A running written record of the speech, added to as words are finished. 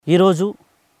ఈరోజు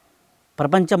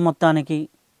ప్రపంచం మొత్తానికి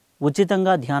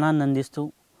ఉచితంగా ధ్యానాన్ని అందిస్తూ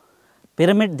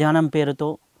పిరమిడ్ ధ్యానం పేరుతో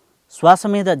శ్వాస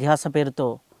మీద ధ్యాస పేరుతో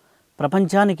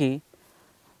ప్రపంచానికి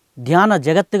ధ్యాన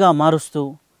జగత్తుగా మారుస్తూ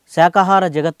శాకాహార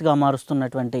జగత్తుగా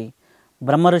మారుస్తున్నటువంటి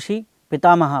బ్రహ్మఋషి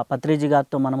పితామహ పత్రిజీ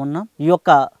గారితో మనమున్నాం. ఈ యొక్క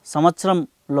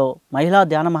సంవత్సరంలో మహిళా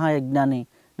ధ్యాన మహాయజ్ఞాన్ని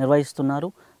నిర్వహిస్తున్నారు.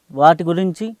 వాటి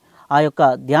గురించి ఆ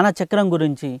యొక్క ధ్యాన చక్రం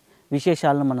గురించి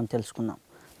విశేషాలను మనం తెలుసుకుందాం.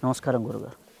 నమస్కారం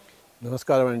గురుగారు.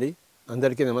 నమస్కారం అండి,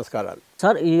 అందరికీ నమస్కారాలు.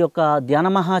 సార్, ఈ యొక్క ధ్యాన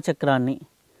మహాచక్రాన్ని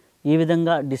ఈ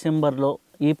విధంగా డిసెంబర్లో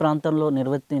ఈ ప్రాంతంలో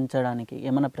నిర్వర్తించడానికి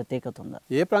ఏమైనా ప్రత్యేకత ఉందా?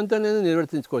 ఏ ప్రాంతంలోనైనా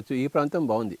నిర్వర్తించుకోవచ్చు. ఈ ప్రాంతం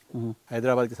బాగుంది.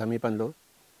 హైదరాబాద్కి సమీపంలో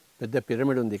పెద్ద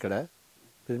పిరమిడ్ ఉంది. ఇక్కడ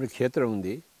పిరమిడ్ క్షేత్రం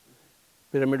ఉంది.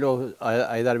 పిరమిడ్లో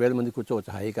 5-6 వేల మంది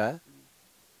కూర్చోవచ్చు హాయిగా.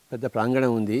 పెద్ద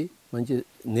ప్రాంగణం ఉంది. మంచి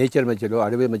నేచర్ మధ్యలో,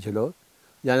 అడవి మధ్యలో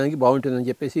ధ్యానానికి బాగుంటుందని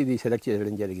చెప్పేసి ఇది సెలెక్ట్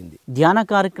చేయడం జరిగింది. ధ్యాన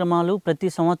కార్యక్రమాలు ప్రతి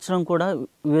సంవత్సరం కూడా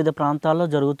వివిధ ప్రాంతాల్లో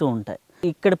జరుగుతూ ఉంటాయి.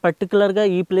 ఇక్కడ పర్టికులర్గా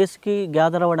ఈ ప్లేస్కి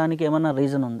గ్యాదర్ అవ్వడానికి ఏమైనా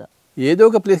రీజన్ ఉందా? ఏదో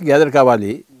ఒక ప్లేస్ గ్యాదర్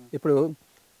కావాలి. ఇప్పుడు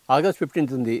ఆగస్ట్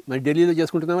 15th ఉంది, మరి ఢిల్లీలో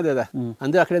చేసుకుంటున్నామా లేదా?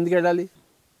 అందరూ అక్కడ ఎందుకు వెళ్ళాలి?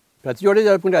 ప్రతి చోటే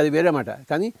జరుపుకుంటే అది వేరే మాట.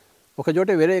 కానీ ఒక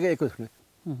చోట వేరేగా ఎక్కువ చేసుకుంటారు.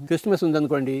 క్రిస్మస్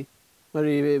ఉందనుకోండి,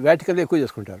 మరి వాటికల్లో ఎక్కువ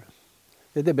చేసుకుంటారు,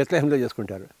 లేదా బెత్లెహెంలో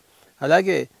చేసుకుంటారు.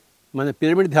 అలాగే మన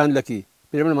పిరమిడ్ ధ్యానులకి,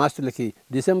 పిరమిడ్ మాస్టర్లకి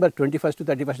డిసెంబర్ 21st,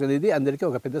 31st అనేది అందరికీ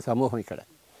ఒక పెద్ద సమూహం. ఇక్కడ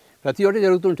ప్రతి చోట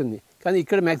జరుగుతుంటుంది, కానీ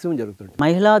ఇక్కడ మ్యాక్సిమం జరుగుతుంది.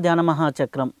 మహిళా ధ్యాన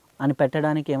మహాచక్రం అని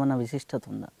పెట్టడానికి ఏమైనా విశిష్టత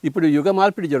ఉందా? ఇప్పుడు యుగ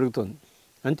మార్పిడి జరుగుతుంది.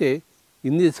 అంటే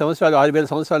ఇన్ని సంవత్సరాలు, 6,000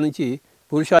 సంవత్సరాల నుంచి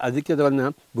పురుష ఆధిక్యత వలన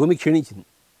భూమి క్షీణించింది.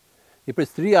 ఇప్పుడు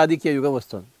స్త్రీ ఆధిక్య యుగం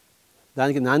వస్తుంది.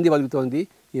 దానికి నాంది పలుకుతోంది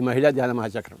ఈ మహిళా ధ్యాన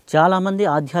మహాచక్రం. చాలామంది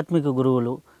ఆధ్యాత్మిక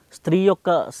గురువులు స్త్రీ యొక్క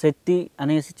శక్తి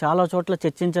అనేసి చాలా చోట్ల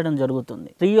చర్చించడం జరుగుతుంది.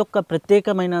 స్త్రీ యొక్క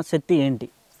ప్రత్యేకమైన శక్తి ఏంటి?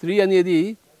 స్త్రీ అనేది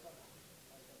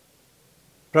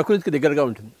ప్రకృతికి దగ్గరగా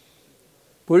ఉంటుంది.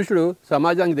 పురుషుడు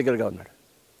సమాజానికి దగ్గరగా ఉన్నాడు.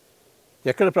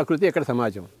 ఎక్కడ ప్రకృతి, ఎక్కడ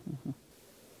సమాజం.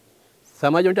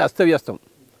 సమాజం అంటే అస్తవ్యస్తం,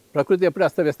 ప్రకృతి ఎప్పుడు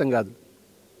అస్తవ్యస్తం కాదు.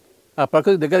 ఆ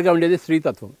ప్రకృతి దగ్గరగా ఉండేది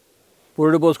స్త్రీతత్వం.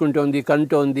 పురుడు పోసుకుంటోంది,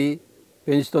 కంటోంది,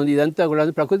 పెంచుతోంది, ఇదంతా కూడా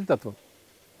ప్రకృతి తత్వం.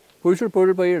 పురుషుడు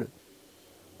పురుడు పోయాడు,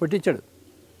 పుట్టించాడు,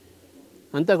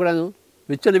 అంతా కూడాను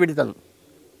విచ్చలవిడితనం.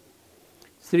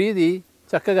 స్త్రీది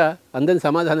చక్కగా అందరిని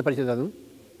సమాధానపరిచేతనం,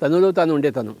 తనలో తాను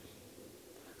ఉండేతనం.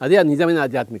 అదే ఆ నిజమైన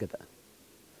ఆధ్యాత్మికత.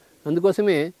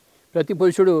 అందుకోసమే ప్రతి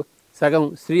పురుషుడు సగం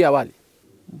స్త్రీ అవ్వాలి.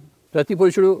 ప్రతి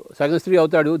పురుషుడు సగం స్త్రీ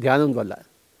అవుతాడు ధ్యానం వల్ల.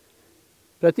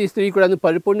 ప్రతి స్త్రీ కూడా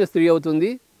పరిపూర్ణ స్త్రీ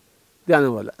అవుతుంది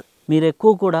ధ్యానం వల్ల. మీరు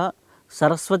ఎక్కువ కూడా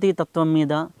సరస్వతీ తత్వం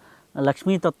మీద,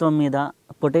 లక్ష్మీ తత్వం మీద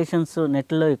కొటేషన్స్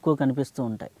నెట్లో ఎక్కువ కనిపిస్తూ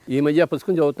ఉంటాయి. ఈ మధ్య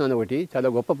పుస్తకం చదువుతున్నాను, ఒకటి చాలా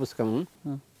గొప్ప పుస్తకం,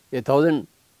 1000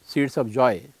 Seeds of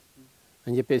Joy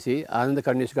అని చెప్పేసి ఆనంద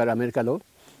కరుణేష్ గారు అమెరికాలో.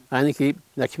 ఆయనకి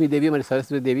లక్ష్మీదేవి మరి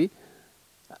సరస్వతీదేవి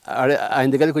ఆయన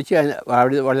దగ్గరికి వచ్చి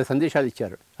వాళ్ళ సందేశాలు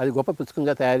ఇచ్చారు. అది గొప్ప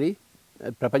పుస్తకంగా తయారీ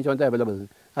ప్రపంచం అంతా అవైలబుల్ ఉంది.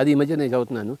 అది ఈ మధ్య నేను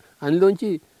చదువుతున్నాను. అందులోంచి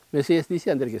మెసేజ్ తీసి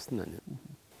అందరికి ఇస్తున్నాను.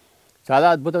 చాలా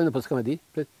అద్భుతమైన పుస్తకం అది.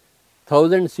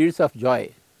 1000 Seeds of Joy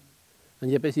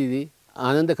అని చెప్పేసి ఇది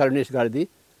ఆనంద కరుణేష్ గారిది.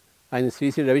 ఆయన శ్రీ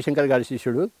రవిశంకర్ గారి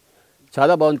శిష్యుడు.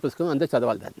 చాలా బాగుంది పుస్తకం, అంతా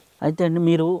చదవాలి దాన్ని. అయితే అండి,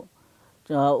 మీరు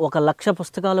 1,00,000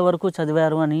 పుస్తకాల వరకు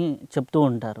చదివారు అని చెప్తూ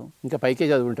ఉంటారు. ఇంకా పైకే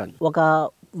చదువుంటాను. ఒక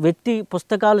వ్యక్తి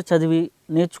పుస్తకాలు చదివి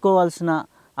నేర్చుకోవాల్సిన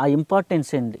ఆ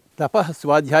ఇంపార్టెన్స్ ఏంటి? తపః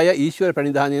స్వాధ్యాయ ఈశ్వర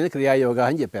ప్రణిధాన క్రియాయోగ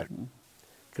అని చెప్పారు.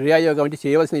 క్రియాయోగం అంటే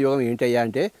చేయవలసిన యోగం ఏంటయ్యా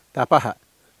అంటే తపః,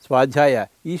 స్వాధ్యాయ,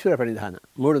 ఈశ్వర ప్రణిధాన,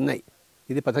 3 ఉన్నాయి.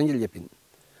 ఇది పతంజలి చెప్పింది.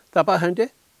 తపః అంటే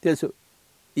తెలుసు,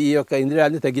 ఈ యొక్క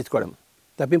ఇంద్రియాలని తగ్గించుకోవడం,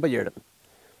 తప్పింపజేయడం,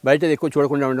 బయట ఎక్కువ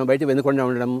చూడకుండా ఉండడం, బయట వెనకుండా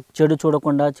ఉండడం, చెడు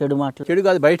చూడకుండా, చెడు మాటలు, చెడు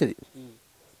కాదు బయటది,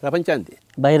 ప్రపంచానికి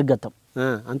బహిర్గతం,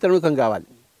 అంతర్ముఖం కావాలి,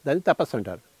 దాన్ని తపస్సు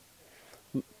అంటారు.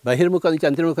 బహిర్ముఖం నుంచి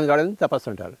అంతర్ముఖం కావాలని తపస్సు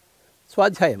అంటారు.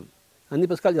 స్వాధ్యాయం, అన్ని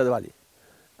పుస్తకాలు చదవాలి.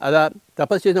 అలా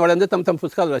తపస్సు చేసిన వాళ్ళందరూ తమ తమ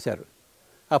పుస్తకాలు రాశారు.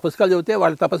 ఆ పుస్తకాలు చదివితే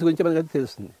వాళ్ళ తపస్సు గురించి మనకి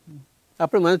తెలుస్తుంది.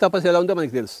 అప్పుడు మన తపస్సు ఎలా ఉందో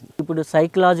మనకి తెలుస్తుంది. ఇప్పుడు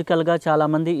సైకలాజికల్గా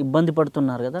చాలామంది ఇబ్బంది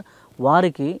పడుతున్నారు కదా,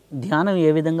 వారికి ధ్యానం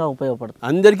ఏ విధంగా ఉపయోగపడుతుంది?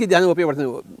 అందరికీ ధ్యానం ఉపయోగపడుతుంది.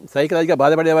 సైకలాజిగా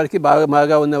బాధపడే వారికి,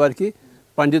 బాగా ఉన్నవారికి,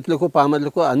 పండితులకు,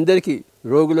 పామరులకు, అందరికీ,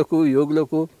 రోగులకు,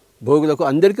 యోగులకు, భోగులకు,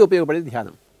 అందరికీ ఉపయోగపడేది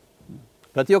ధ్యానం,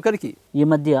 ప్రతి ఒక్కరికి. ఈ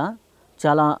మధ్య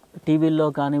చాలా టీవీల్లో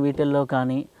కానీ వీటిల్లో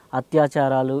కానీ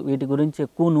అత్యాచారాలు, వీటి గురించి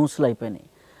ఎక్కువ న్యూస్లు అయిపోయినాయి.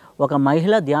 ఒక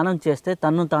మహిళ ధ్యానం చేస్తే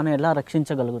తను తాను ఎలా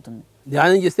రక్షించగలుగుతుంది?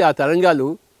 ధ్యానం చేస్తే ఆ తరంగాలు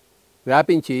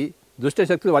వ్యాపించి దుష్ట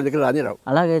శక్తులు వాళ్ళ దగ్గర రానిరావు.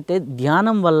 అలాగైతే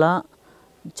ధ్యానం వల్ల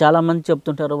చాలామంది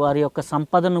చెప్తుంటారు వారి యొక్క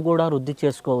సంపదను కూడా వృద్ధి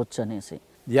చేసుకోవచ్చు అనేసి.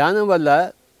 ధ్యానం వల్ల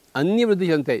అన్నీ వృద్ధి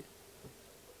చెందుతాయి.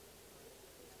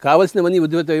 కావాల్సినవన్నీ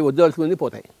వృద్ధి అవుతాయి, వద్దవలసినవన్నీ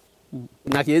పోతాయి.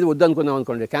 నాకు ఏది వద్దు అనుకున్నాం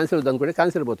అనుకోండి, క్యాన్సర్ వద్దు అనుకుంటే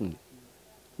క్యాన్సర్ పోతుంది,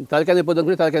 తలకాయ నొప్పి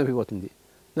వద్దనుకుంటే తలకాయ నొప్పి పోతుంది.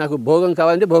 నాకు భోగం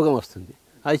కావాలంటే భోగం వస్తుంది,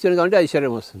 ఐశ్వర్యం కావాలంటే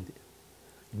ఐశ్వర్యం వస్తుంది.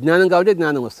 జ్ఞానం కాబట్టి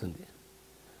జ్ఞానం వస్తుంది.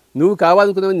 నువ్వు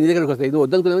కావాలనుకున్నవి నీ దగ్గరకు వస్తాయి, నువ్వు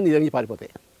వద్దనుకున్నవి నీ దగ్గర నుంచి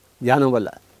పారిపోతాయి ధ్యానం వల్ల.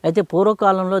 అయితే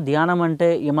పూర్వకాలంలో ధ్యానం అంటే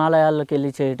హిమాలయాల్లోకి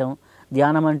వెళ్ళి చేయటం,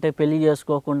 ధ్యానం అంటే పెళ్లి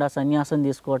చేసుకోకుండా సన్యాసం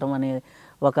తీసుకోవటం అనే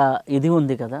ఒక ఇది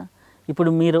ఉంది కదా. ఇప్పుడు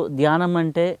మీరు ధ్యానం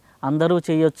అంటే అందరూ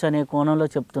చేయొచ్చు అనే కోణంలో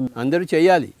చెప్తున్నారు. అందరూ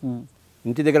చేయాలి.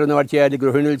 ఇంటి దగ్గర ఉన్నవాడు చేయాలి,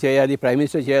 గృహిణులు చేయాలి, ప్రైమ్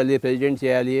మినిస్టర్ చేయాలి, ప్రెసిడెంట్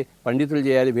చేయాలి, పండితులు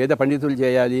చేయాలి, వేద పండితులు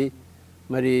చేయాలి,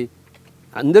 మరి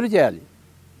అందరూ చేయాలి.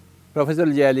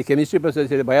 ప్రొఫెసర్లు చేయాలి, కెమిస్ట్రీ ప్రొఫెసర్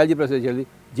చేయాలి, బయాలజీ ప్రొఫెసర్ చేయాలి,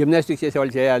 జిమ్నాస్టిక్స్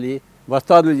చేసేవాళ్ళు చేయాలి,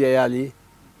 వస్తాదులు చేయాలి,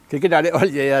 క్రికెట్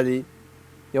ఆడేవాళ్ళు చేయాలి.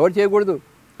 ఎవరు చేయకూడదు.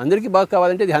 అందరికీ బాగా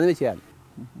కావాలంటే ధ్యానమే చేయాలి.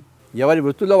 ఎవరి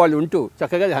వృత్తుల్లో వాళ్ళు ఉంటూ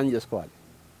చక్కగా ధ్యానం చేసుకోవాలి.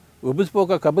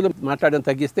 ఉబ్బుసిపోక కబుర్లు మాట్లాడడం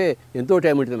తగ్గిస్తే ఎంతో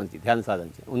టైం ఉంటుంది మనకి ధ్యాన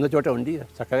సాధనకి. ఉన్న చోట ఉండి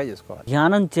చక్కగా చేసుకోవాలి.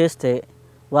 ధ్యానం చేస్తే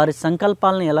వారి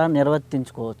సంకల్పాలను ఎలా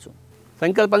నిర్వర్తించుకోవచ్చు?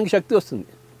 సంకల్పానికి శక్తి వస్తుంది.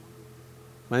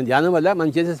 మన ధ్యానం వల్ల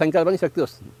మనం చేసే సంకల్పానికి శక్తి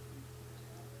వస్తుంది.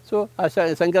 సో ఆ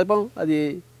సంకల్పం అది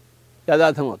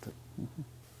యథార్థం అవుతుంది.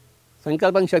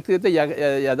 సంకల్పానికి శక్తి అయితే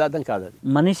యథార్థం కాదు. అది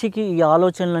మనిషికి ఈ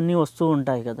ఆలోచనలన్నీ వస్తూ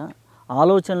ఉంటాయి కదా,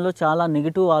 ఆలోచనలు చాలా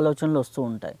నెగిటివ్ ఆలోచనలు వస్తూ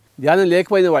ఉంటాయి. ధ్యానం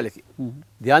లేకపోయిన వాళ్ళకి,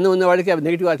 ధ్యానం ఉన్న వాళ్ళకి అవి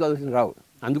నెగిటివ్ ఆలోచనలు రావు.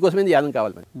 అందుకోసమే ధ్యానం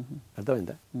కావాలి మనకి.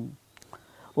 అర్థమైందా?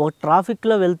 ఒక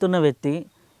ట్రాఫిక్లో వెళ్తున్న వ్యక్తి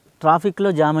ట్రాఫిక్లో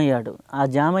జామ్ అయ్యాడు. ఆ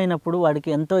జామ్ అయినప్పుడు వాడికి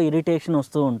ఎంతో ఇరిటేషన్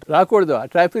వస్తూ ఉంటుంది. రాకూడదు. ఆ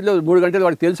ట్రాఫిక్లో 3 గంటలు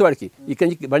వాడికి తెలుసు, వాడికి ఇక్కడి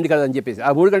నుంచి బండి కదని చెప్పేసి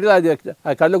ఆ 3 గంటలు అది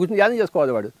ఆ కళ్ళలో కూర్చొని ధ్యానం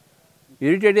చేసుకోవాలి. వాడు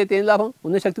ఇరిటేట్ అయితే ఏం లాభం?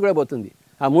 ఉన్న శక్తి కూడా పోతుంది.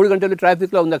 ఆ 3 గంటలు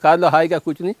ట్రాఫిక్లో ఉన్న కారులో హాయిగా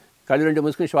కూర్చుని కళ్ళు 2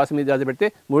 మూసుకుని శ్వాస మీద ధ్యాస పెడితే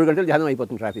 3 గంటలు ధ్యానం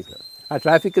అయిపోతుంది ట్రాఫిక్లో. ఆ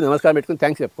ట్రాఫిక్కి నమస్కారం పెట్టుకుని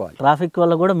థ్యాంక్స్ చెప్పుకోవాలి. ట్రాఫిక్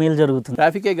వల్ల కూడా మేలు జరుగుతుంది.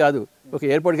 ట్రాఫికే కాదు, ఒక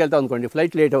ఎయిర్పోర్ట్కి వెళ్తాం అనుకోండి,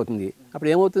 ఫ్లైట్ లేట్ అవుతుంది. అప్పుడు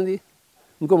ఏమవుతుంది?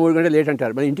 ఇంకో 3 గంటలు లేట్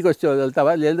అంటారు. మరి ఇంటికి వచ్చి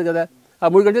వెళ్తావా? లేదు కదా. ఆ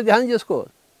 3 గంటలు ధ్యానం చేసుకో.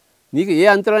 నీకు ఏ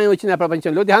అంతరాయం వచ్చినా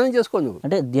ప్రపంచంలో ధ్యానం చేసుకో. నువ్వు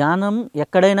అంటే ధ్యానం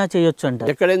ఎక్కడైనా చేయొచ్చు అంట.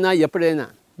 ఎక్కడైనా ఎప్పుడైనా,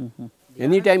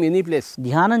 ఎనీ టైం ఎనీ ప్లేస్.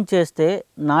 ధ్యానం చేస్తే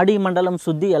నాడీ మండలం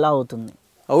శుద్ధి ఎలా అవుతుంది?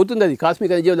 అవుతుంది. అది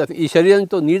కాస్మిక్ ఎనర్జీ వల్ల. ఈ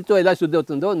శరీరంతో నీటితో ఎలా శుద్ధి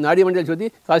అవుతుందో నాడీ మండలి శుద్ధి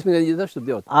కాస్మిక్ ఎనర్జీతో శుద్ధి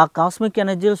అవుతుంది. ఆ కాస్మిక్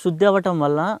ఎనర్జీలు శుద్ధి అవ్వటం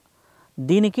వల్ల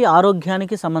దీనికి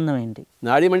ఆరోగ్యానికి సంబంధం ఏంటి?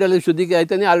 నాడీ మండలి శుద్ధికి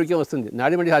అయితేనే ఆరోగ్యం వస్తుంది.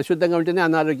 నాడీ మండలి అశుద్ధంగా ఉంటేనే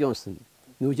అనారోగ్యం వస్తుంది.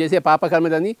 నువ్వు చేసే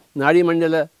పాపకర్మలని నాడీ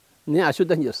మండలని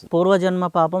అశుద్ధం చేస్తుంది. పూర్వజన్మ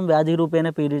పాపం వ్యాధి రూపేణ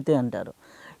పీడితే అంటారు.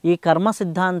 ఈ కర్మ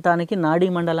సిద్ధాంతానికి నాడీ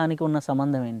మండలానికి ఉన్న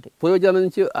సంబంధం ఏంటి? పూర్వజన్మ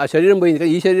నుంచి ఆ శరీరం పోయింది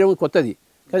కానీ ఈ శరీరం కొత్తది.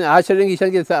 కానీ ఆ శరీరం ఈ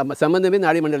శరీరానికి సంబంధమే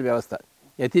నాడీ మండలి వ్యవస్థ.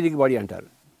 ఎథీరిక్ బాడీ అంటారు.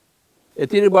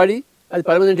 ఎథీరిక్ బాడీ అది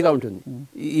పర్మనెంట్గా ఉంటుంది.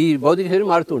 ఈ భౌతిక శరీరం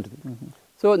మారుతూ ఉంటుంది.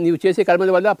 సో నీవు చేసే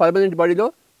కర్మల వల్ల పర్మనెంట్ బాడీలో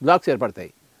బ్లాక్స్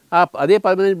ఏర్పడతాయి. అదే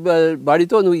పర్మనెంట్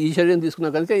బాడీతో నువ్వు ఈ శరీరం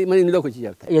తీసుకున్నావు కనుక మన ఇందులోకి వచ్చి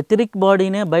చేస్తాయి. ఎథరిక్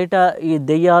బాడీనే బయట ఈ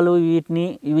దెయ్యాలు వీటిని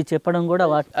ఇవి చెప్పడం కూడా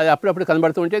అది అప్పుడప్పుడు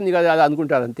కనబడుతూ ఉంటే నీకు అది అలా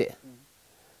అనుకుంటారు అంతే.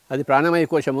 అది ప్రాణమయ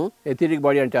కోశము, ఎథరిక్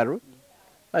బాడీ అంటారు.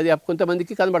 అది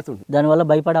కొంతమందికి కనబడుతుంది. దానివల్ల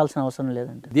భయపడాల్సిన అవసరం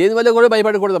లేదంటే. దేనివల్ల కూడా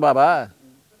భయపడకూడదు బాబా.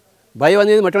 భయం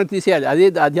అనేది మొట్టమొదటి తీసేయాలి. అదే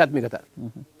ఆధ్యాత్మికత.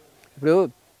 ఇప్పుడు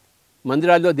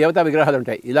మందిరాల్లో దేవతా విగ్రహాలు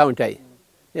ఉంటాయి, ఇలా ఉంటాయి.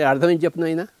 అర్థం ఏం చెప్తున్నా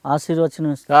అయినా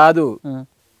ఆశీర్వచనం కాదు.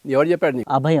 ఎవరు చెప్పాడు నీకు?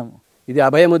 అభయం. ఇది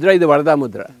అభయ ముద్ర, ఇది వరదా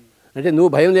ముద్ర. అంటే నువ్వు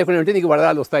భయం లేకుండా ఉంటే నీకు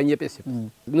వరదాలు వస్తాయని చెప్పేసి.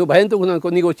 నువ్వు భయంతో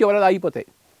ఉన్నావు, నీకు వచ్చే వరదాలు ఆగిపోతాయి.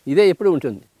 ఇదే ఎప్పుడు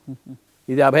ఉంటుంది.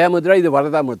 ఇది అభయ ముద్ర, ఇది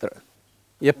వరదా ముద్ర.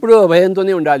 ఎప్పుడూ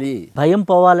భయంతోనే ఉండాలి. భయం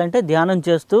పోవాలంటే ధ్యానం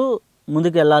చేస్తూ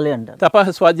ముందుకు వెళ్ళాలి అంటారు.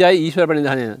 తపస్సు, స్వాధ్యాయం, ఈశ్వర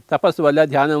ప్రణిధానం. తపస్సు వల్ల,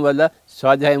 ధ్యానం వల్ల,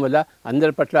 స్వాధ్యాయం వల్ల,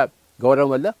 అందరి పట్ల గౌరవం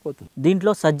వల్ల పోతుంది.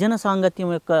 దీంట్లో సజ్జన సాంగత్యం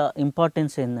యొక్క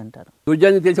ఇంపార్టెన్స్ ఏంటంటారు?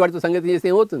 సూర్యాన్ని తెలిసి వాడితో సంగతి చేస్తే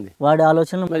ఏమవుతుంది? వాడి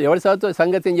ఆలోచనలు. మరి ఎవరి సార్తో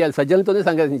సంగతి చేయాలి? సజ్జనతోనే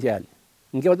సంగతి చేయాలి.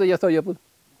 ఇంకెవరితో చేస్తావు చెప్పు?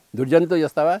 దుర్జనులతో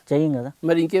చేస్తావా? చెయ్యం కదా.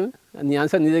 మరి ఇంకేం? నీ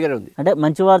ఆన్సర్ నీ దగ్గర ఉంది. అంటే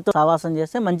మంచి వారితో సావాసం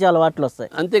చేస్తే మంచి అలవాట్లు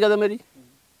వస్తాయి. అంతే కదా. మరి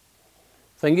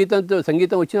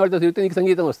సంగీతం వచ్చిన వాళ్ళతో తిరిగితే నీకు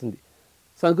సంగీతం వస్తుంది.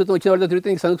 సంస్కృతం వచ్చిన వాళ్ళతో తిరిగితే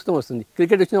నీకు సంస్కృతం వస్తుంది.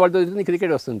 క్రికెట్ వచ్చిన వాళ్ళతో తిరిగితే నీకు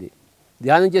క్రికెట్ వస్తుంది.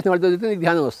 ధ్యానం చేసిన వాళ్ళతో తిరిగితే నీకు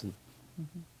ధ్యానం వస్తుంది.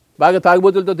 బాగా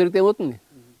తాగుబోతులతో తిరిగితే ఏమవుతుంది?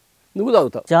 నువ్వు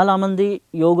తాగుతావు. చాలామంది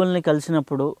యోగుల్ని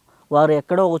కలిసినప్పుడు వారు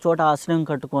ఎక్కడో ఒక చోట ఆశ్రయం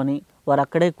కట్టుకొని వారు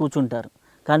అక్కడే కూర్చుంటారు.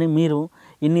 కానీ మీరు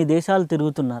ఇన్ని దేశాలు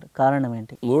తిరుగుతున్నారు, కారణం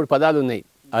ఏంటి? 3 పదాలు ఉన్నాయి: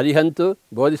 అరిహంత్,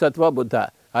 బోధిసత్వ, బుద్ధ.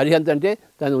 అరిహంత్ అంటే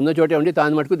తను ఉన్న చోటే ఉండి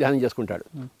తాను మటుకు ధ్యానం చేసుకుంటాడు.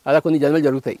 అలా కొన్ని జన్మలు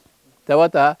జరుగుతాయి.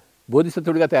 తర్వాత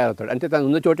బోధిసత్వుడిగా తయారవుతాడు. అంటే తను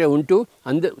ఉన్న చోటే ఉంటూ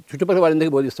చుట్టుపక్కల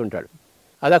వారందరికీ బోధిస్తుంటాడు.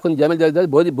 అలా కొన్ని జన్మలు జరుగుతాయి.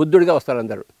 బుద్ధుడిగా వస్తారు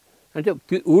అందరూ. అంటే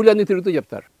ఊళ్ళన్నీ తిరుగుతూ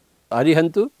చెప్తారు.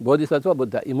 అరిహంతు, బోధిసత్వ,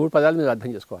 బుద్ధ. ఈ 3 పదాలు మీరు అర్థం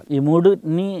చేసుకోవాలి. ఈ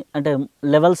 3ని అంటే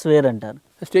లెవెల్స్ వేరు అంటారు,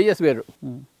 స్టేజెస్ వేరు.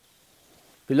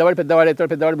 పిల్లవాడు పెద్దవాడు అవుతాడు,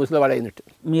 పెద్దవాడు ముసలివాడు అయినట్టు.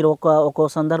 మీరు ఒక్కో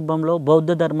సందర్భంలో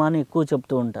బౌద్ధ ధర్మాన్ని ఎక్కువ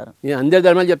చెప్తూ ఉంటారు. నేను అందరి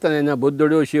ధర్మాలు చెప్తాను. నేను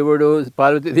బుద్ధుడు, శివుడు,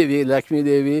 పార్వతీదేవి,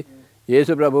 లక్ష్మీదేవి,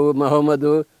 యేసు ప్రభు,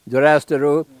 మహమ్మదు,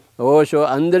 జొరాస్టరు, ఓషో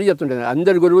అందరూ చెప్తుంటాను.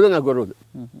 అందరి గురువులు నా గురువులు.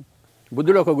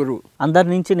 బుద్ధుడు ఒక గురువు. అందరి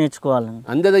నుంచి నేర్చుకోవాలని.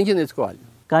 అందరి నుంచి నేర్చుకోవాలి.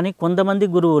 కానీ కొంతమంది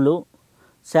గురువులు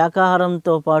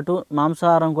శాకాహారంతో పాటు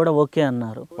మాంసాహారం కూడా ఓకే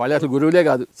అన్నారు. వాళ్ళు అసలు గురువులే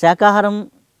కాదు. శాకాహారం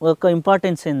ఒక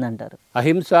ఇంపార్టెన్స్ ఏందంటారు?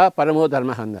 అహింస పరమో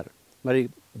ధర్మ అన్నారు. మరి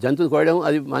జంతువులు కోయడం,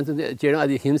 అది మాంసం చేయడం,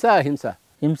 అది హింస అహింస?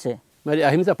 హింసే. మరి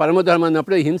అహింస పరమో ధర్మం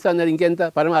అన్నప్పుడు హింస అన్నారు ఇంకెంత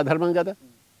పరమ అధర్మం కదా.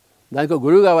 దానికి ఒక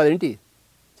గురువు కావాలేంటి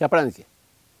చెప్పడానికి.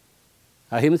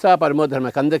 అహింస పరమో ధర్మ,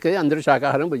 అందుకే అందరూ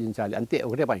శాకాహారం భుజించాలి, అంతే,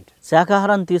 ఒకటే పాయింట్.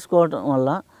 శాకాహారం తీసుకోవడం వల్ల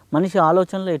మనిషి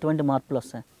ఆలోచనలో ఎటువంటి మార్పులు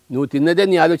వస్తాయి? నువ్వు తిన్నదే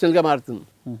నీ ఆలోచనగా మారుతుంది.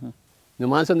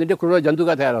 నువ్వు మాంసం తింటే క్రూర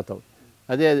జంతువుగా తయారవుతావు.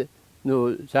 అదే నువ్వు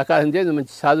శాకాహారం తింటే నువ్వు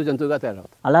మంచి సాధు జంతువుగా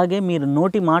తయారవుతావు. అలాగే మీరు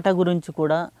నోటి మాట గురించి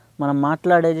కూడా మనం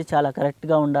మాట్లాడేది చాలా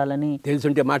కరెక్ట్గా ఉండాలని.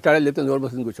 తెలుసుంటే మాట్లాడాలి, లేకపోతే నోరు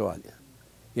మూసుకొని కూర్చోవాలి.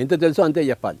 ఎంత తెలుసో అంతే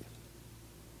చెప్పాలి,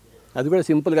 అది కూడా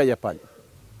సింపుల్గా చెప్పాలి.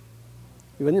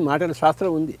 ఇవన్నీ మాటల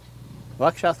శాస్త్రం ఉంది,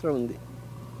 వాక్శాస్త్రం ఉంది.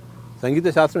 సంగీత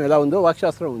శాస్త్రం ఎలా ఉందో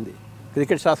వాక్శాస్త్రం ఉంది.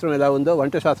 క్రికెట్ శాస్త్రం ఎలా ఉందో,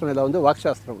 వంట శాస్త్రం ఎలా ఉందో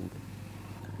వాక్శాస్త్రం ఉంది.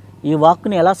 ఈ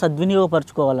వాక్కుని ఎలా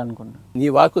సద్వినియోగపరచుకోవాలనుకున్నా? నీ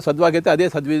వాక్కు సద్వాక్ అయితే అదే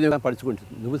సద్వినియోగం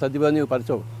పరచుకుంటుంది. నువ్వు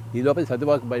సద్వినియోగపరచవు, ఈ లోపల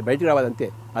సద్వాక్ బయటికి రావాలంతే,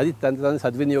 అది తన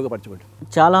సద్వినియోగపరచుకుంటుంది.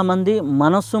 చాలామంది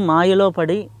మనస్సు మాయలో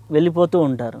పడి వెళ్ళిపోతూ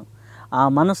ఉంటారు. ఆ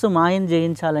మనస్సు మాయను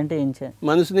జయించాలంటే ఏం చేయాలి?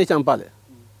 మనసునే చంపాలి.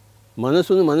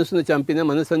 మనసును చంపిన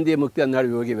మనసందే ముక్తి అన్నాడు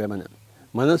యోగి వేమన.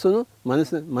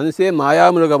 మనసే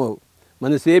మాయామృగమవు,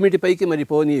 మనసేమిటిపైకి మరి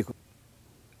పోనీకు.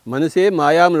 మనసే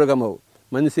మాయామృగమవు,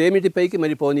 మనసేమిటిపైకి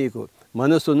మరి పోనీకు.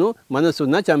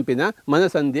 మనసున చంపిన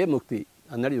మనసందే ముక్తి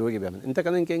అన్నాడు యోగి వేమన.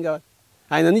 ఇంతకన్నా ఇంకేం కావాలి?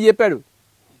 ఆయన అన్నీ చెప్పాడు,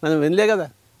 మనం వినలే కదా.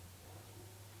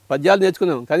 పద్యాలు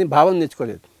నేర్చుకున్నాం కానీ భావం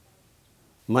నేర్చుకోలేదు.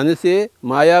 మనసే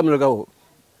మాయామృగవు,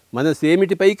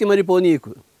 మనసేమిటిపైకి మరి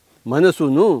పోనీకు.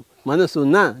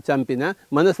 మనసున చంపిన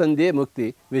మనసందే ముక్తి,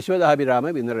 విశ్వదాభిరామ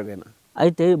వినురవేమ.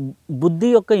 అయితే బుద్ధి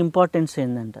యొక్క ఇంపార్టెన్స్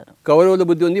ఏంటంటారు? కౌరవుల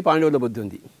బుద్ధి ఉంది, పాండవుల బుద్ధి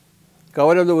ఉంది.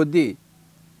 కౌరవుల బుద్ధి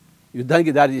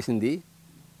యుద్ధానికి దారి తీసింది,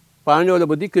 పాండవుల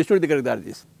బుద్ధి కృష్ణుడి దగ్గరకు దారి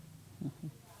తీసింది.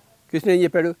 కృష్ణుడు ఏం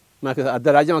చెప్పాడు? మాకు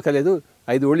అర్ధరాజ్యం అక్కర్లేదు,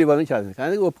 5 ఊళ్ళు ఇవ్వాలని చాలు,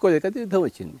 కానీ ఒప్పుకోలేక యుద్ధం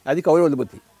వచ్చింది. అది కౌరవుల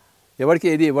బుద్ధి. ఎవరికి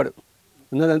ఏది ఇవ్వడు,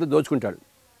 ఉన్నదంతా దోచుకుంటాడు.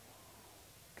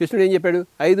 కృష్ణుడు ఏం చెప్పాడు?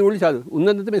 5 ఊళ్ళు చాలు,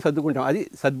 ఉన్నదంతా మేము సర్దుకుంటాం, అది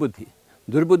సద్బుద్ధి.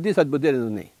 దుర్బుద్ధి సద్బుద్ధి అనేది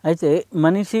ఉన్నాయి. అయితే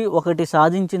మనిషి ఒకటి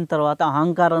సాధించిన తర్వాత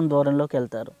అహంకారం దూరంలోకి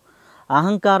వెళ్తారు.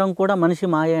 అహంకారం కూడా మనిషి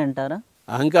మాయ అంటారా?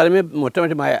 అహంకారమే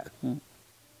మొట్టమొదటి మాయ,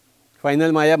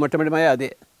 ఫైనల్ మాయ, మొట్టమొదటి మాయ అదే.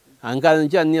 అహంకారం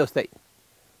నుంచి అన్నీ వస్తాయి.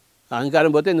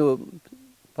 అహంకారం పోతే నువ్వు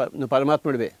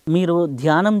పరమాత్ముడివే. మీరు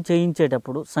ధ్యానం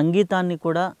చేయించేటప్పుడు సంగీతాన్ని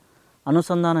కూడా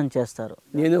అనుసంధానం చేస్తారు.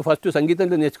 నేను ఫస్ట్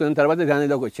సంగీతంలో నేర్చుకున్న తర్వాత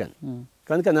ధ్యానంలోకి వచ్చాను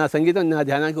కనుక నా సంగీతం నా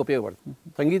ధ్యానానికి ఉపయోగపడుతుంది.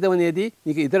 సంగీతం అనేది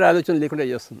నీకు ఇతర ఆలోచనలు లేకుండా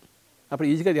చేస్తుంది, అప్పుడు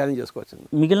ఈజీగా ధ్యానం చేసుకోవచ్చు.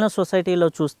 మిగిలిన సొసైటీలో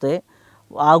చూస్తే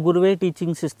ఆ గురువే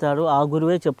టీచింగ్స్ ఇస్తాడు, ఆ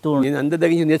గురువే చెప్తూ ఉంటాడు. నేను అందరి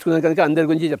దగ్గర నుంచి నేర్చుకున్నాను కనుక అందరి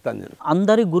గురించి చెప్తాను. నేను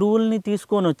అందరి గురువుల్ని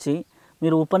తీసుకొని వచ్చి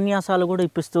మీరు ఉపన్యాసాలు కూడా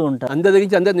ఇప్పిస్తూ ఉంటారు. అందరి దగ్గర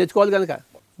నుంచి అందరూ నేర్చుకోవాలి కనుక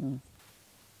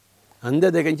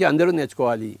అందరి దగ్గర నుంచి అందరూ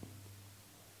నేర్చుకోవాలి.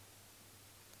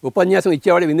 ఉపన్యాసం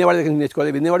ఇచ్చేవాడు వినేవాడి దగ్గర నుంచి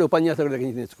నేర్చుకోవాలి, వినేవాడు ఉపన్యాసం దగ్గర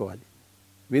నుంచి నేర్చుకోవాలి,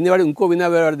 వినేవాడు ఇంకో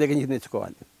వినేవాడి దగ్గర నుంచి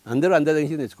నేర్చుకోవాలి. అందరూ అందరి దగ్గర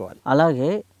నుంచి నేర్చుకోవాలి. అలాగే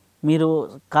మీరు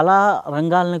కళా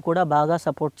రంగాలని కూడా బాగా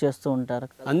సపోర్ట్ చేస్తూ ఉంటారు.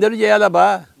 అందరూ చేయాలా బా,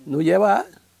 నువ్వు చేయవా?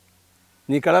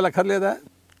 నీ కళలు అక్కర్లేదా?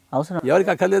 అవసరం,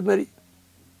 ఎవరికి అక్కర్లేదు, మరి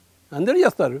అందరూ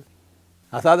చేస్తారు.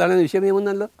 అసాధారణ విషయం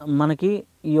ఏముందంలో? మనకి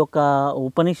ఈ యొక్క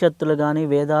ఉపనిషత్తులు కానీ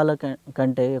వేదాల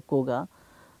కంటే ఎక్కువగా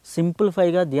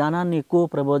సింప్లిఫైగా ధ్యానాన్ని ఎక్కువ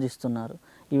ప్రబోధిస్తున్నారు.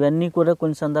 ఇవన్నీ కూడా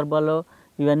కొన్ని సందర్భాల్లో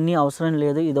ఇవన్నీ అవసరం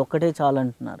లేదు, ఇది ఒక్కటే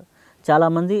చాలంటున్నారు.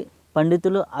 చాలామంది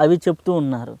పండితులు అవి చెప్తూ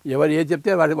ఉన్నారు. ఎవరు ఏది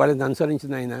చెప్తే వాళ్ళని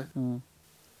అనుసరించిన ఆయన.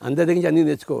 అందరి దగ్గర నుంచి అన్నీ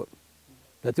నేర్చుకో.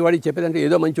 ప్రతివాడికి చెప్పేదంటే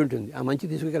ఏదో మంచి ఉంటుంది, ఆ మంచి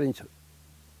తీసుకుకరించు.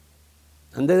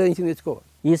 అందరి దగ్గర నుంచి నేర్చుకో.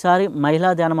 ఈసారి మహిళా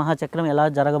ధ్యాన మహాచక్రం ఎలా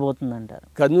జరగబోతుందంటారు?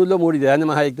 కర్నూలులో 3 ధ్యాన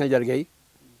మహాయజ్ఞాలు జరిగాయి.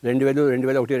 2000,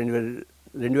 2001,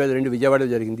 2002 విజయవాడలో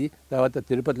జరిగింది, తర్వాత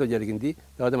తిరుపతిలో జరిగింది,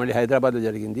 తర్వాత మళ్ళీ హైదరాబాద్లో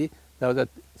జరిగింది, తర్వాత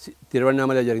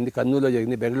తిరువణామలలో జరిగింది, కర్నూలులో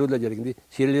జరిగింది, బెంగళూరులో జరిగింది,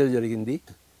 షిరిడీలో జరిగింది.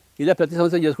 ఇలా ప్రతి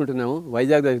సంవత్సరం చేసుకుంటున్నాము.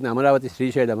 వైజాగ్లో జరిగింది, అమరావతి,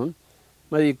 శ్రీశైలం.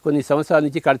 మరి కొన్ని సంవత్సరాల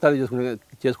నుంచి కడతాలు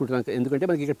చేసుకుంటున్నాం. ఎందుకంటే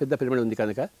మనకి ఇక్కడ పెద్ద పిరమిడ్ ఉంది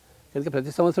కనుక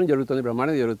ప్రతి సంవత్సరం జరుగుతుంది,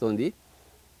 బ్రహ్మాండంగా జరుగుతుంది.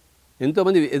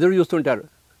 ఎంతోమంది ఎదురు చూస్తుంటారు,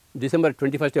 డిసెంబర్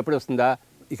 21 ఎప్పుడు వస్తుందా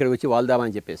ఇక్కడికి వచ్చి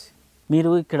వాళ్దామని చెప్పేసి.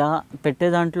 మీరు ఇక్కడ పెట్టే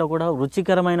దాంట్లో కూడా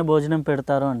రుచికరమైన భోజనం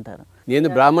పెడతారు అంటారు. నేను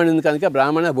బ్రాహ్మణుని కనుక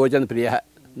బ్రాహ్మణ భోజన ప్రియ.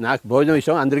 నాకు భోజనం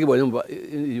ఇష్టం, అందరికీ భోజనం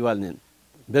ఇవ్వాలి, నేను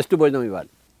బెస్ట్ భోజనం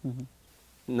ఇవ్వాలి,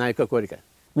 నా యొక్క కోరిక.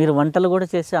 మీరు వంటలు కూడా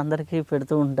చేసి అందరికీ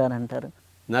పెడుతూ ఉంటారంటారు.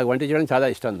 నాకు వంట చేయడం చాలా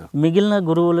ఇష్టం. నాకు మిగిలిన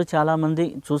గురువులు చాలామంది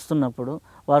చూస్తున్నప్పుడు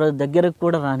వారు దగ్గరకు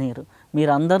కూడా రానియరు.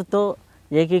 మీరు అందరితో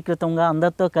ఏకీకృతంగా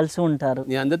అందరితో కలిసి ఉంటారు.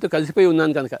 నేను అందరితో కలిసిపోయి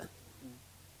ఉన్నాను కనుక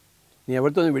నేను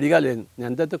ఎవరితో విడిగా లేను, నేను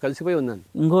అందరితో కలిసిపోయి ఉన్నాను.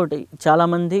 ఇంకోటి,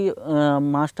 చాలామంది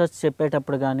మాస్టర్స్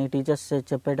చెప్పేటప్పుడు కానీ టీచర్స్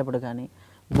చెప్పేటప్పుడు కానీ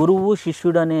గురువు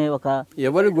శిష్యుడు అనే ఒక,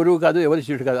 ఎవరు గురువు కాదు, ఎవరు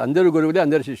శిష్యుడు కాదు, అందరూ గురువులే,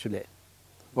 అందరు శిష్యులే.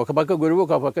 ఒక పక్క గురువు,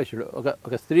 ఒక పక్క శిష్యుడు.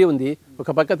 ఒక స్త్రీ ఉంది, ఒక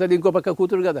పక్క తల్లి, ఇంకో పక్క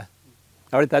కూతురు కదా.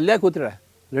 ఆవిడ తల్లి కూతురా,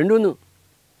 రెండూను.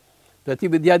 ప్రతి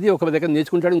విద్యార్థి ఒక దగ్గర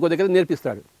నేర్చుకుంటాడు, ఇంకో దగ్గర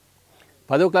నేర్పిస్తాడు.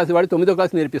 10వ క్లాస్ వాడు 9వ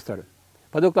క్లాస్ నేర్పిస్తాడు,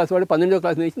 10వ క్లాస్ వాడు 12వ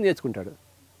క్లాస్ నేర్చుకుంటాడు.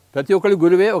 ప్రతి ఒక్కరు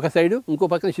గురువే ఒక సైడు, ఇంకో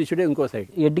పక్కన శిష్యుడే ఇంకో సైడ్.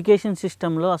 ఎడ్యుకేషన్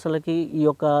సిస్టంలో అసలుకి ఈ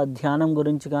యొక్క ధ్యానం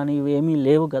గురించి కానీ ఇవి ఏమీ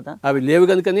లేవు కదా. అవి లేవు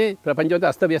కనుకనే ప్రపంచంతో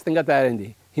అస్తవ్యస్తంగా తయారైంది.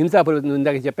 హింసాపూరితం,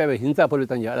 ఇందాక చెప్పావు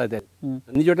హింసాపూరితం. అదే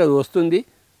అన్ని చోట్ల వస్తుంది.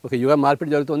 ఒక యుగం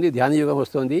మార్పిడి జరుగుతుంది, ధ్యాన యుగం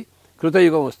వస్తుంది,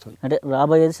 కృతయుగం వస్తుంది. అంటే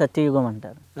రాబోయేది సత్యయుగం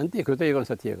అంటారు. అంతే, కృతయుగం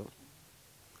సత్యయుగం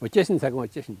వచ్చేసింది, సగం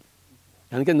వచ్చేసింది.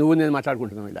 అందుకే నువ్వు నేను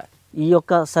మాట్లాడుకుంటున్నావు ఇలా. ఈ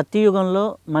యొక్క సత్యయుగంలో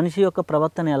మనిషి యొక్క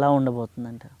ప్రవర్తన ఎలా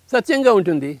ఉండబోతుందంట? సత్యంగా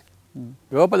ఉంటుంది.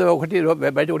 లోపల ఒకటి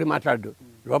బయట ఒకటి మాట్లాడు,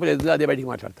 లోపల ఎదుగు అదే బయటికి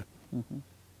మాట్లాడతాడు.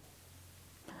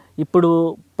 ఇప్పుడు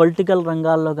పొలిటికల్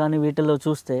రంగాల్లో కానీ వీటిలో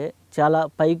చూస్తే చాలా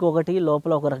పైకి ఒకటి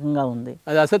లోపల ఒక రకంగా ఉంది.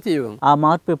 అది అసత్యయుగం. ఆ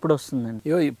మార్పు ఎప్పుడు వస్తుందండి?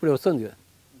 ఇప్పుడు వస్తుంది,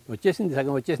 వచ్చేసింది,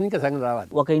 సగం వచ్చేసింది, ఇంకా సగం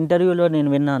రావాలి. ఒక ఇంటర్వ్యూలో నేను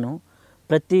విన్నాను,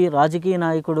 ప్రతి రాజకీయ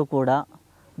నాయకుడు కూడా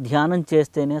ధ్యానం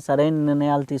చేస్తేనే సరైన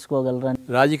నిర్ణయాలు తీసుకోగలరని.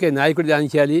 రాజకీయ నాయకుడు ధ్యానం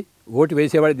చేయాలి, ఓటు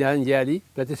వేసేవాడు ధ్యానం చేయాలి,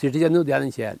 ప్రతి సిటిజన్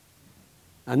ధ్యానం చేయాలి,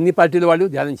 అన్ని పార్టీల వాళ్ళు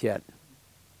ధ్యానం చేయాలి.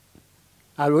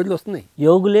 ఆ రోజులు వస్తున్నాయి.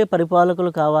 యోగులే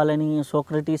పరిపాలకులు కావాలని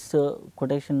సోక్రటీస్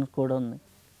కొటేషన్ కూడా ఉంది.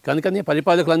 కనుకనే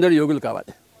పరిపాలకులందరూ యోగులు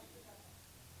కావాలి.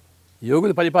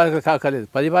 యోగులు పరిపాలకులు కాకలేదు,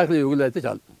 పరిపాలకులు యోగులు అయితే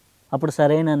చాలు. అప్పుడు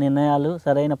సరైన నిర్ణయాలు,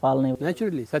 సరైన పాలన.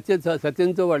 న్యాచురల్లీ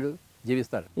సత్యంతో వాళ్ళు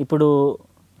జీవిస్తారు. ఇప్పుడు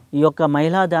ఈ యొక్క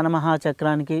మహిళా ధ్యాన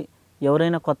మహాచక్రానికి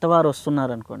ఎవరైనా కొత్త వారు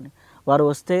వస్తున్నారు అనుకోండి, వారు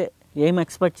వస్తే ఏం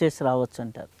ఎక్స్పెక్ట్ చేసి రావచ్చు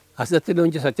అంటారు? అసత్యం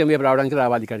నుంచి సత్యం వైపు రావడానికి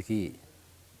రావాలి. ఇక్కడికి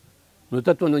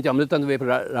మృతత్వం నుంచి అమృతం వైపు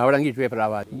రావడానికి ఇటువైపు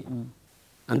రావాలి.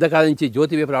 అంధకారం నుంచి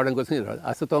జ్యోతి వైపు రావడం కోసం రావాలి.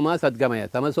 అసతోమ సద్గమయ,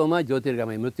 తమసోమ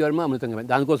జ్యోతిర్గమయ, మృత్యువర్మ అమృతంగమయ,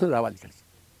 దానికోసం రావాలి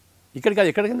ఇక్కడికి కాదు,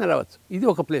 ఎక్కడికైనా రావచ్చు. ఇది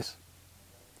ఒక ప్లేస్,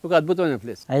 ఒక అద్భుతమైన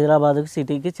ప్లేస్. హైదరాబాద్కి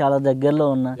సిటీకి చాలా దగ్గరలో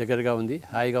దగ్గరగా ఉంది,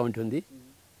 హాయిగా ఉంటుంది.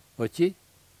 వచ్చి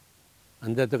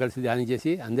అందరితో కలిసి ధ్యానం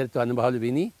చేసి, అందరితో అనుభవాలు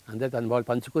విని, అందరితో అనుభవాలు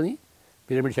పంచుకొని,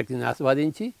 పిరమిడ్ శక్తిని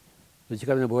ఆస్వాదించి,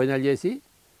 రుచికరమైన భోజనాలు చేసి,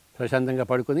 ప్రశాంతంగా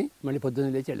పడుకొని మళ్ళీ పొద్దున్న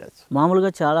లేచి వెళ్ళచ్చు. మామూలుగా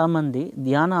చాలామంది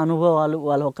ధ్యాన అనుభవాలు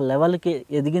వాళ్ళ ఒక లెవెల్కి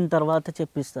ఎదిగిన తర్వాత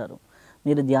చెప్పిస్తారు.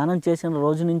 మీరు ధ్యానం చేసిన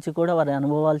రోజు నుంచి కూడా వారి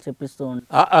అనుభవాలు చెప్పిస్తూ ఉంటారు.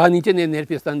 ఆ నుంచే నేను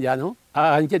నేర్పిస్తాను ధ్యానం, ఆ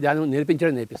నుంచే ధ్యానం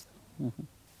నేర్పించడం నేర్పిస్తాను,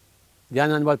 ధ్యాన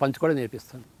అనుభవాలు పంచుకోవడం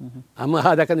నేర్పిస్తాను.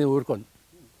 దాకా నేను ఊరుకోను,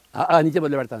 ఆ నుంచే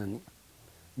మొదలు పెడతానని.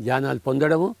 ధ్యానాలు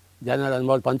పొందడము, ధ్యానాల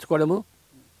అనుభవాలు పంచుకోవడము,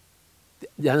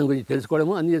 ధ్యానం గురించి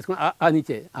తెలుసుకోవడము, అన్నీ తెలుసుకోవడం ఆ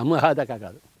నుంచే, దాకా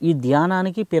కాదు. ఈ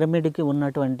ధ్యానానికి పిరమిడ్కి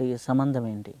ఉన్నటువంటి సంబంధం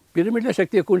ఏంటి? పిరమిడ్లో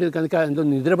శక్తి ఎక్కువ ఉంటుంది కనుక అందులో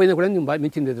నిద్రపోయినా కూడా నీకు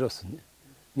మించిన నిద్ర వస్తుంది.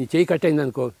 నీ చేయి కట్ అయింది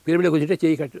అనుకో, పిరమిడ్లో కూర్చుంటే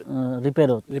చేయి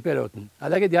రిపేర్ అవుతుంది.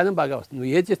 అలాగే ధ్యానం బాగా వస్తుంది,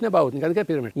 నువ్వు ఏది చేసినా బాగుంటుంది కనుక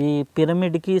పిరమిడ్. ఈ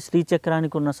పిరమిడ్కి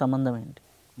శ్రీచక్రానికి ఉన్న సంబంధం ఏంటి?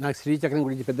 నాకు శ్రీచక్రం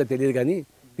గురించి పెద్ద తెలియదు, కానీ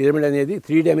పిరమిడ్ అనేది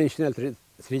 3 డైమెన్షనల్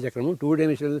శ్రీచక్రము, 2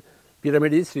 డైమెన్షనల్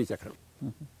పిరమిడ్ ఇది శ్రీచక్రం.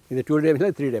 ఇది 2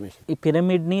 డైమెన్షనల్, 3 డైమెన్షనల్. ఈ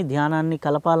పిరమిడ్ని ధ్యానాన్ని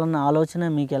కలపాలన్న ఆలోచన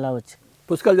మీకు ఎలా వచ్చింది?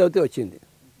 పుస్తకాలు చదివితే వచ్చింది.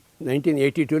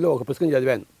 1982లో ఒక పుస్తకం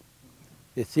చదివాను,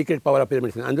 the secret power of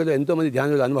pyramids. అందులో ఎంతోమంది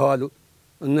ధ్యానుల అనుభవాలు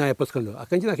ఉన్నాయి పుస్తకంలో.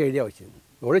 అక్కడి నుంచి నాకు ఐడియా వచ్చింది.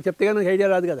 ఎవడో చెప్తే కానీ నాకు ఐడియా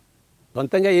రాదు కదా,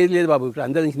 సొంతంగా ఏది లేదు బాబు. ఇప్పుడు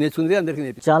అందరి నుంచి నేర్చుకుంది, అందరికీ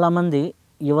నేర్పి. చాలామంది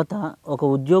యువత ఒక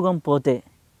ఉద్యోగం పోతే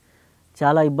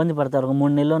చాలా ఇబ్బంది పడతారు, ఒక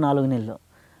 3 నెలలో 4 నెలలో.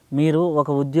 మీరు ఒక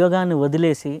ఉద్యోగాన్ని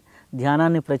వదిలేసి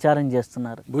ధ్యానాన్ని ప్రచారం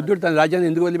చేస్తున్నారు. బుద్ధుడు తన రాజ్యాన్ని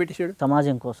ఎందుకు వదిలిపెట్టేశాడు?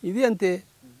 సమాజం కోసం. ఇది అంతే.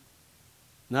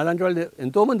 నాలాంటి వాళ్ళు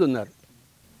ఎంతోమంది ఉన్నారు.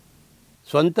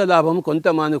 సొంత లాభం కొంత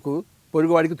మానుకు,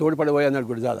 పొరుగువాడికి తోడ్పడబోయే అన్నాడు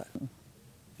గురజాల.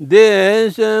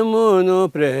 దేశమును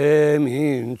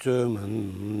ప్రేమించుమన్నా,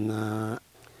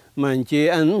 మంచి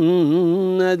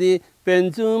అన్నది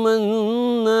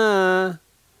పెంచుమన్నా,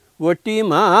 ఒట్టి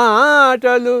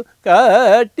మాటలు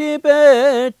కట్టి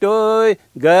పెట్టోయ్,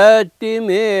 గట్టి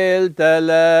మేల్తల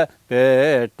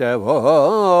పెట్టవో.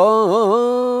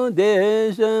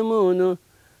 దేశమును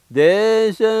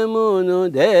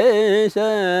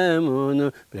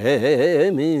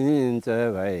ప్రేమించవయ్య,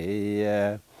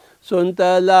 సొంత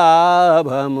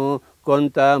లాభము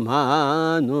కొంత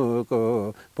మానుకో,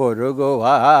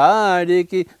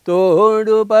 పొరుగువాడికి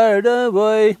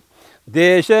తోడుపడబోయ్.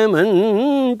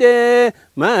 దేశమంటే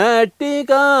మట్టి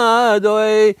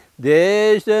కాదోయ్,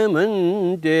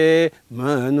 దేశమంటే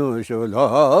మనుషులో.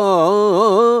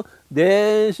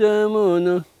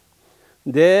 దేశమును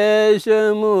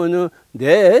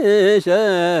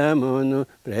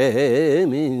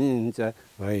ప్రేమించవయ్యా.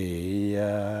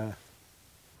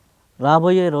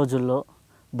 రాబోయే రోజుల్లో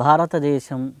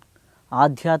భారతదేశం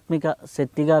ఆధ్యాత్మిక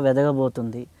శక్తిగా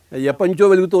వెదగబోతుంది. ఎప్పటి నుంచో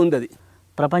వెలుగుతూ ఉంది అది.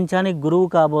 ప్రపంచానికి గురువు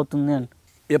కాబోతుంది అని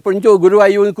ఎప్పటి నుంచో గురువు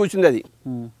అయ్యి కూర్చుంది అది.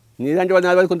 నీలాంటి వాళ్ళు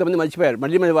 4 వాళ్ళు కొంతమంది మర్చిపోయారు.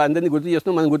 మళ్ళీ మనం అందరినీ గుర్తు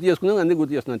చేస్తున్నాం, మనం గుర్తు చేసుకున్నాం, అందరినీ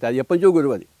గుర్తు చేస్తున్నాం. అది ఎప్పటి నుంచో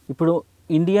గురువు అది. ఇప్పుడు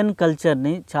ఇండియన్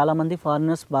కల్చర్ని చాలామంది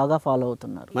ఫారినర్స్ బాగా ఫాలో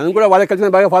అవుతున్నారు. మనం కూడా వాళ్ళ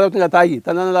కల్చర్ని బాగా ఫాలో అవుతున్నాం కదా, తాగి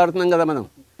తనలు ఆడుతున్నాం కదా మనం.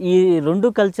 ఈ రెండు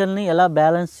కల్చర్ని ఎలా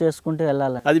బ్యాలెన్స్ చేసుకుంటూ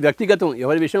వెళ్ళాలి? అది వ్యక్తిగతం,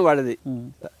 ఎవరి విషయం వాళ్ళది.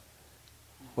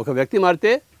 ఒక వ్యక్తి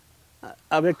మారితే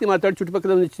ఆ వ్యక్తి మాట్లాడి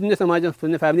చుట్టుపక్కల ఉన్న చిన్న సమాజం,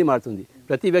 చిన్న ఫ్యామిలీ మారుతుంది.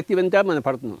 ప్రతి వ్యక్తి వెంట మనం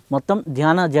పడుతున్నాం. మొత్తం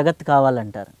ధ్యాన జగత్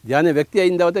కావాలంటారు. ధ్యాన వ్యక్తి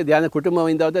అయిన తర్వాత ధ్యాన కుటుంబం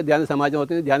అయిన తర్వాత ధ్యాన సమాజం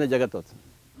అవుతుంది, ధ్యాన జగత్ అవుతుంది.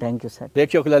 Thank you sir.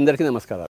 ప్రేక్షకులందరికీ నమస్కారాలు.